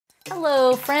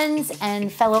Hello, friends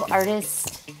and fellow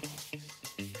artists.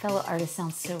 Fellow artist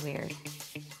sounds so weird.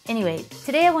 Anyway,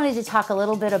 today I wanted to talk a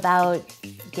little bit about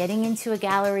getting into a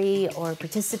gallery or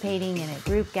participating in a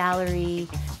group gallery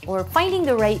or finding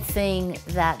the right thing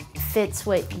that fits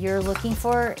what you're looking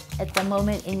for at the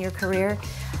moment in your career.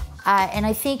 And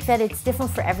I think that it's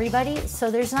different for everybody.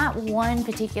 So there's not one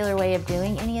particular way of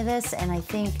doing any of this. And I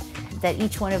think that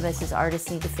each one of us as artists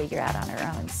need to figure out on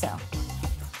our own. So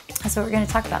that's what we're going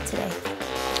to talk about today.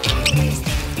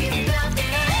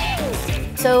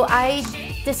 So I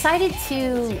decided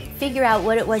to figure out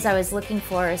what it was I was looking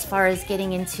for as far as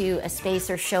getting into a space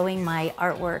or showing my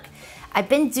artwork. I've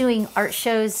been doing art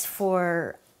shows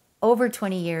for over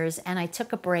 20 years and I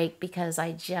took a break because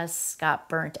I just got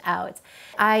burnt out.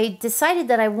 I decided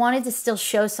that I wanted to still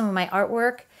show some of my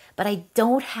artwork, but I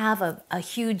don't have a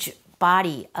huge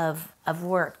body of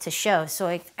work to show. So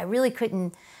I really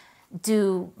couldn't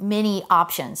do many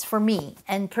options for me.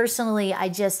 And personally, I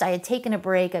had taken a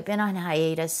break. I've been on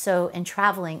hiatus, and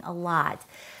traveling a lot.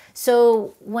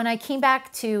 So when I came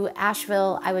back to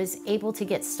Asheville, I was able to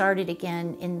get started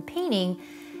again in painting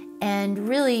and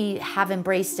really have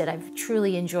embraced it. I've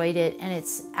truly enjoyed it, and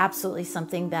it's absolutely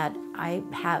something that I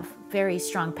have very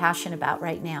strong passion about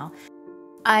right now.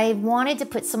 I wanted to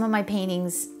put some of my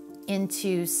paintings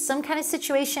into some kind of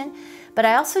situation, but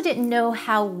I also didn't know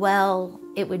how well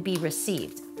it would be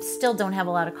received. Still don't have a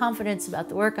lot of confidence about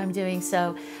the work I'm doing,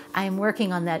 so I'm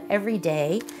working on that every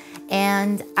day.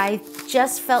 And I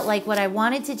just felt like what I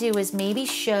wanted to do was maybe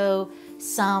show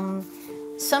some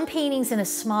paintings in a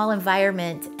small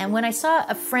environment. And when I saw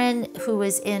a friend who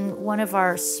was in one of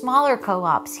our smaller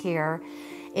co-ops here,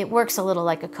 it works a little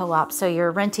like a co-op. So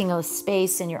you're renting a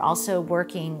space and you're also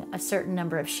working a certain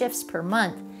number of shifts per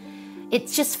month. It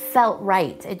just felt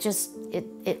right.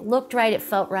 It looked right, it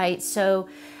felt right. So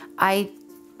I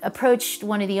approached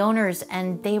one of the owners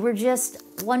and they were just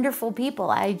wonderful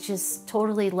people. I just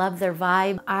totally loved their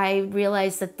vibe. I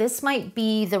realized that this might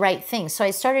be the right thing. So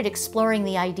I started exploring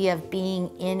the idea of being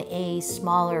in a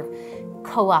smaller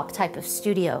co-op type of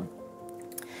studio.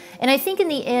 And I think in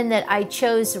the end that I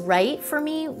chose right for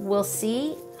me. We'll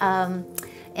see.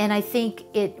 And I think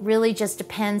it really just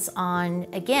depends on,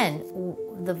 again,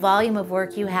 the volume of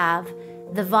work you have,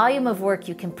 the volume of work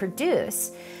you can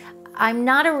produce. I'm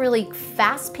not a really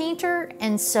fast painter,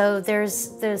 and so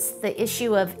there's the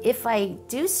issue of if I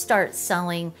do start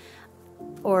selling,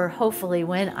 or hopefully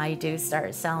when I do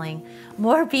start selling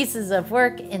more pieces of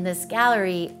work in this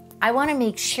gallery, I want to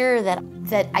make sure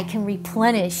that I can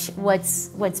replenish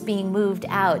what's being moved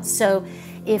out. So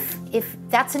if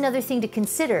that's another thing to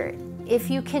consider. If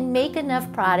you can make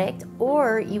enough product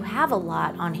or you have a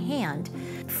lot on hand.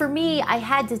 For me, I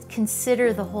had to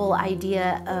consider the whole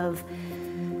idea of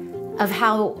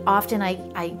how often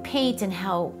I paint and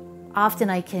how often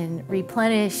I can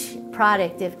replenish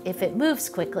product if it moves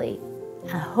quickly,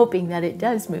 hoping that it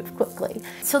does move quickly.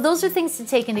 So those are things to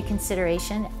take into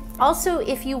consideration. Also,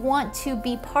 if you want to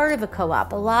be part of a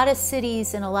co-op, a lot of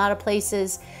cities and a lot of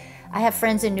places, I have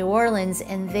friends in New Orleans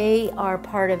and they are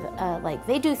part of,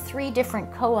 they do 3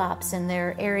 different co-ops in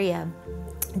their area,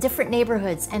 different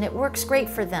neighborhoods, and it works great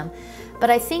for them. But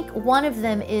I think one of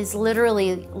them is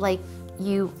literally like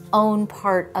you own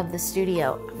part of the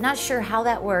studio. I'm not sure how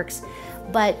that works,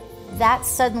 but that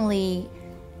suddenly,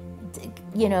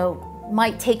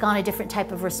 might take on a different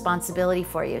type of responsibility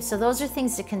for you. So those are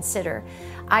things to consider.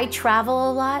 I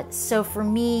travel a lot, so for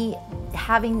me,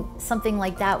 having something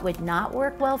like that would not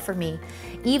work well for me.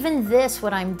 Even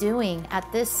what I'm doing at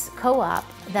this co-op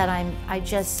that I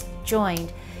just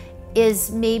joined is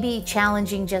maybe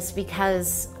challenging just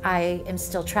because I am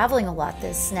still traveling a lot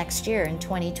this next year in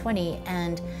 2020,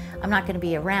 and I'm not going to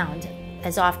be around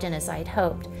as often as I'd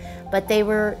hoped. But they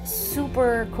were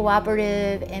super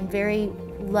cooperative and very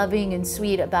loving and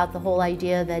sweet about the whole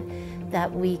idea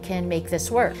that we can make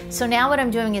this work. So now what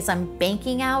I'm doing is I'm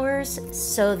banking hours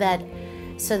so that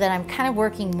I'm kind of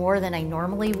working more than I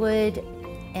normally would,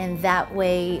 and that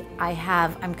way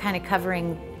I'm kind of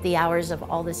covering the hours of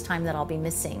all this time that I'll be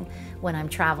missing when I'm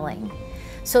traveling.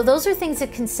 So those are things to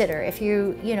consider. If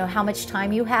you know how much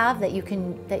time you have that you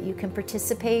can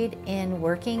participate in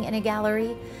working in a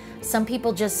gallery. Some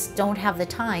people just don't have the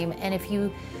time, and if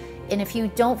you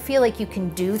don't feel like you can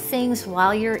do things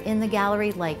while you're in the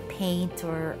gallery, like paint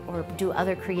or do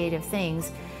other creative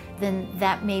things, then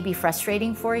that may be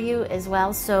frustrating for you as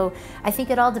well. So I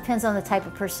think it all depends on the type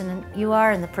of person you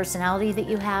are and the personality that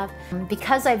you have.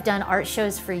 Because I've done art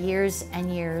shows for years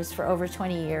and years, for over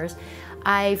 20 years,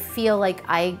 I feel like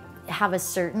I have a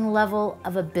certain level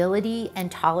of ability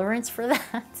and tolerance for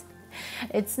that.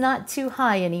 It's not too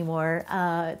high anymore.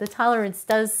 The tolerance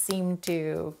does seem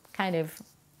to kind of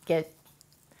get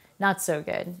not so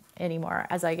good anymore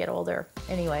as I get older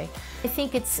anyway. I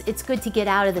think it's good to get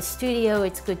out of the studio.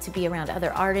 It's good to be around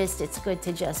other artists. It's good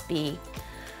to just be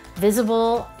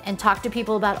visible and talk to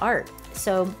people about art.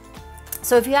 So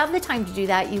if you have the time to do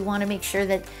that, you want to make sure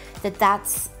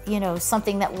that's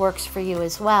something that works for you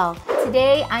as well.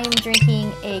 Today I am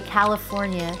drinking a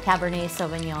California Cabernet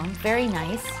Sauvignon, very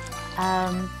nice.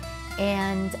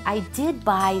 And I did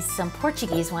buy some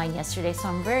Portuguese wine yesterday, so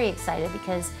I'm very excited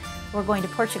because we're going to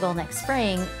Portugal next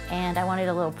spring, and I wanted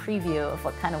a little preview of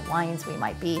what kind of wines we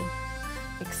might be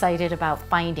excited about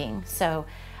finding. So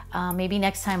maybe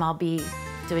next time I'll be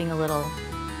doing a little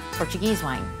Portuguese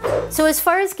wine. So as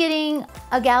far as getting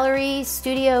a gallery,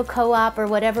 studio, co-op, or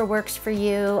whatever works for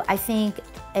you, I think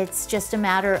it's just a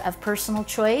matter of personal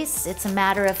choice. It's a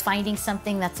matter of finding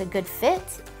something that's a good fit.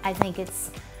 I think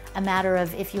it's a matter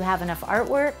of if you have enough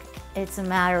artwork. It's a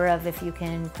matter of if you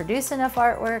can produce enough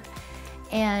artwork.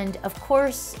 And of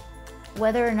course,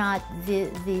 whether or not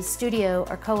the studio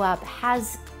or co-op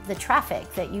has the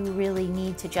traffic that you really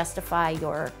need to justify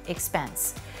your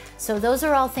expense. So those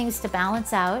are all things to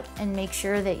balance out and make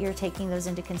sure that you're taking those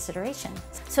into consideration.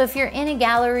 So if you're in a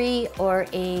gallery or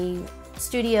a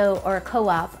studio or a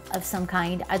co-op of some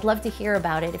kind, I'd love to hear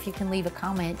about it. If you can leave a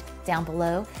comment down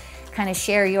below, kind of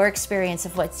share your experience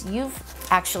of what you've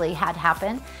actually had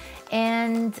happen,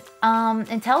 and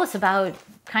tell us about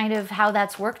kind of how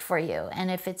that's worked for you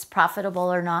and if it's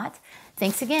profitable or not.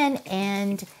 Thanks again,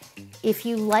 and if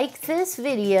you like this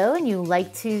video and you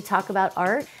like to talk about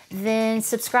art, then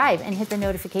subscribe and hit the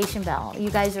notification bell. You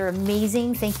guys are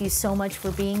amazing. Thank you so much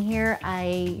for being here.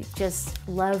 I just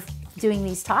love doing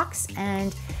these talks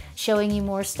and showing you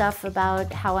more stuff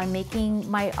about how I'm making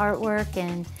my artwork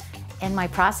and my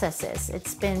processes.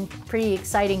 It's been a pretty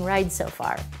exciting ride so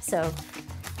far. So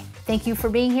thank you for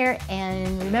being here,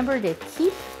 and remember to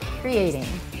keep creating.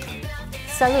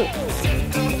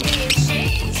 Salud.